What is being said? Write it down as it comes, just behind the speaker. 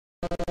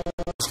I'm a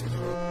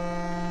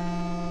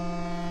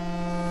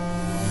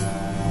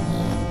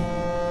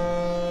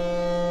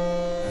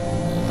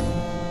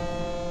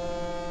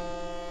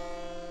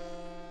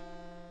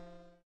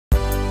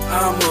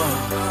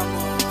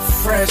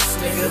fresh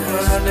nigga,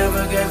 but I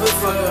never gave a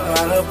fuck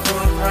about a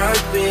punk rock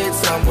bitch.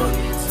 I'm a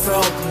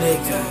dope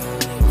nigga,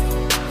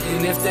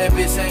 and if that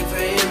bitch ain't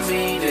paying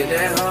me, then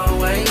that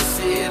hoe ain't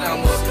shit.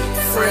 I'm a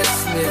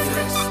fresh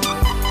nigga.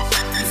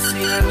 You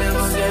see, I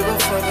never gave a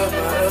fuck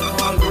about a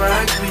punk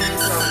rock bitch.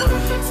 I'm a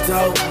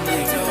dope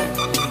nigga,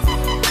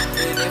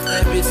 and if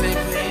that bitch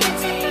ain't paying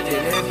me,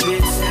 then that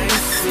bitch ain't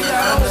shit. I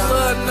don't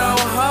love no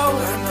hoe,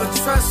 but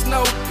trust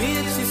no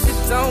bitch. If it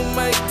don't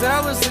make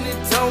dollars and it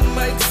don't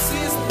make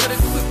sense, better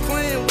quit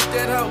playing with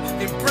that hoe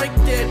and break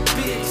that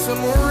bitch.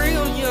 I'm a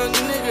real young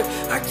nigga,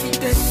 I keep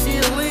that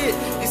shit lit.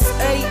 It's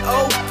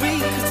AOB,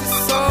 cause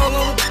it's all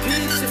on the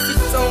bitch. If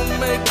it don't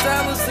make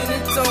dollars and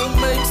it don't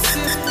make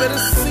sense, better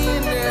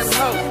send that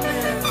hoe.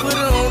 Put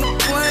her on the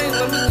plane,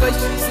 let me lay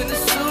she's in the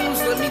shoes,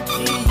 let me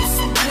give you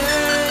some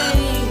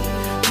game.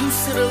 You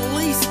should at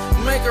least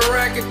make a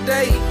rack a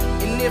day,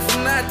 and if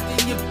not,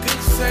 then your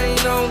bitch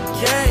ain't on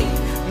game.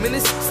 Man,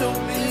 it's too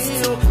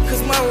real,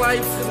 cause my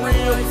life is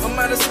real. I'm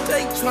out of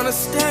state tryna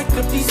stack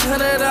up these $100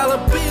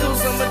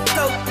 bills. I'm a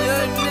dope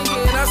young nigga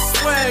and I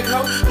swag,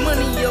 ho.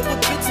 Money over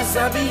bitches,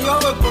 I be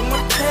all up on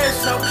my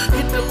cash, ho.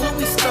 Hit the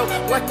Louis store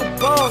like a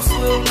boss,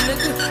 little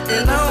nigga,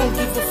 and I don't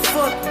give a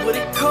fuck what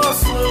it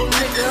costs, little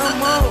nigga.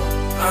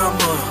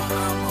 I'm a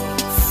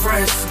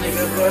fresh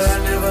nigga, but I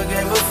never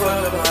gave a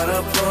fuck about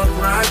a punk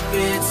rock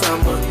bitch.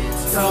 I'm a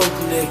dope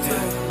nigga,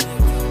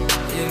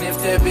 and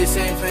if that bitch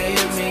ain't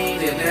paying me,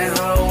 then that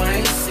hoe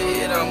ain't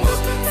shit. I'm a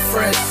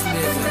fresh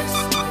nigga.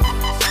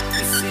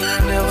 You see, I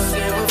never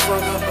gave a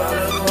fuck about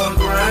a punk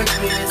rock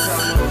bitch.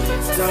 I'm a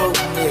dope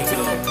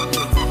nigga,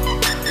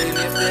 and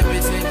if that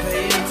bitch ain't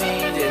paying me,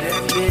 then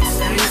that bitch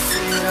ain't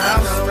shit.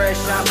 I'm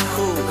fresh, I'm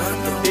cool.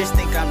 The bitch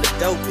think I'm the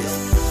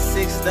dopest.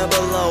 600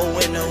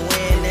 in the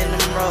wind and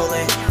I'm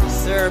rolling.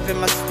 Syrup in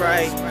my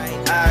Sprite,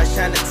 eyes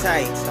shining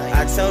tight.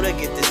 I told her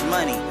get this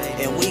money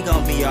and we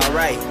gon' be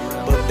alright.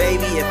 But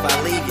baby, if I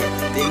leave you,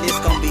 then this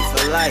gon' be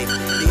for life.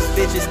 These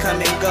bitches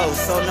come and go,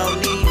 so no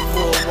need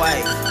for a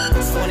wife.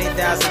 20,000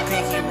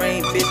 pinky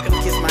ring, bitch,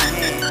 come kiss my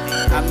hand.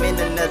 I'm in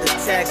another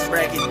tax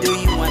bracket, do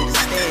you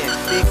understand?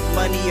 Big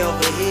money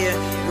over here,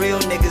 real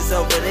niggas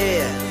over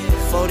there.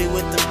 40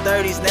 with them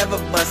 30s, never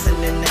bustin'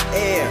 in the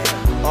air.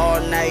 All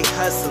night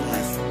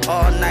hustling,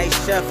 all night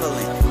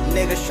shuffling.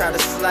 Niggas try to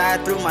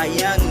slide through my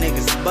young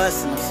niggas,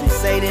 bustin' them. Some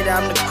say that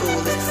I'm the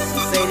coolest,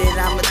 some say that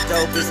I'm the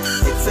dopest.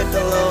 It took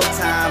a little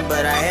time,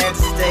 but I had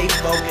to stay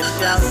focused.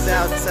 Shouts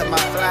out to my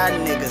fly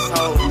niggas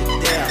holding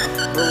it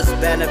down. Bruce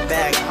Banna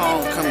back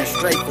home, coming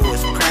straight for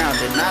his crown.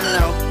 And I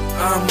know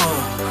I'm a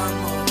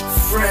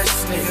fresh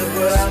nigga,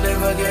 but I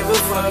never gave a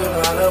fuck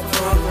about a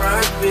punk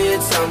rock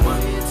bitch. I'm a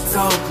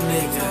dope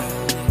nigga,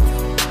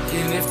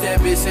 and if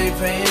that bitch ain't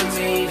paying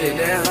me, then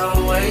that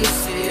hoe ain't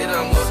shit.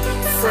 I'm a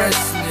fresh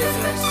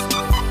nigga.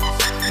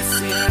 You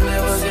see, I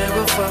never gave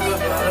a fuck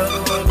about a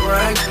punk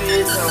rock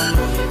bitch. I'm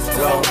a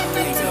dope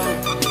nigga,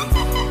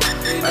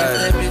 and if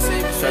that bitch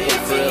ain't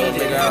paying me,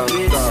 then that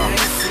bitch ain't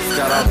shit.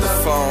 Got off the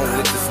phone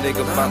with this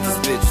nigga about this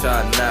bitch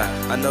I not.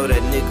 I know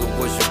that nigga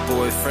was your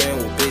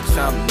boyfriend, well bitch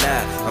I'm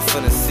not. I'm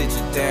finna sit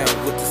you down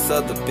with this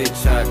other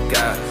bitch I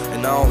got.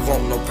 And I don't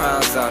want no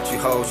pounds out you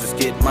hoes, just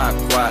get my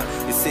quad.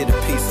 You see the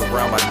piece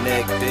around my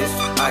neck, bitch,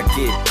 I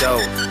get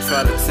dope.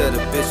 Try to tell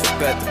the bitch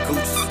about the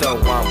Gucci store,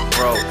 I'm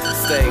broke.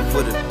 Stay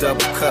with a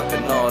double cup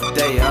and all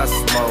day I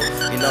smoke.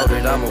 You know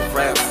that I'm a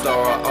rap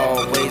star, I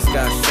always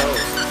got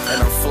shows.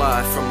 And I'm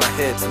fly from my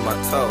head to my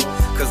toe,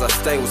 cause I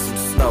stay with some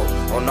snow.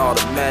 On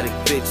automatic,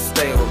 bitch,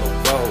 stay on the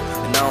road.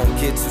 And I don't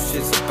get two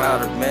shits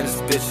about her, man, this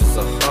bitch is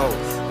a hoe.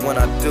 When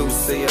I do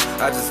see her,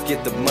 I just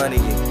get the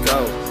money and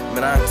go.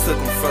 Man, I took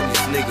them from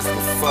these niggas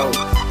before.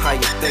 How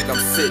you think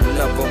I'm sitting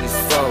up on these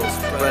foes?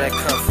 But that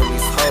come from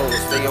these hoes.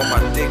 They on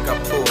my dick, I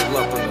pull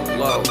up on the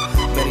low.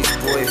 Man, these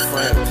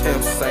boyfriend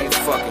pimps ain't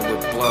fucking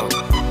with blow.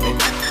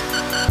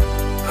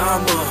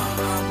 I'm a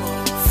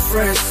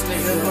fresh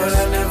nigga, but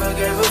I never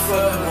gave a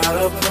fuck about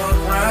a punk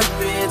rock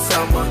bitch.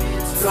 I'm a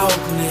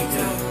dope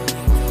nigga,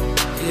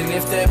 and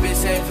if that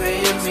bitch ain't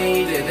paying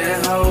me, then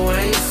that hoe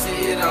ain't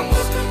shit. I'm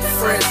a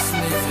fresh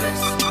nigga.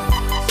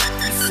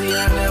 You see,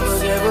 I never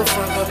gave a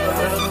fuck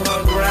about a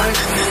punk rock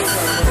bitch.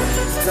 I'm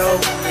a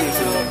dope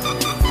nigga,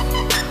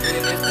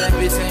 and if that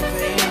bitch ain't paying me,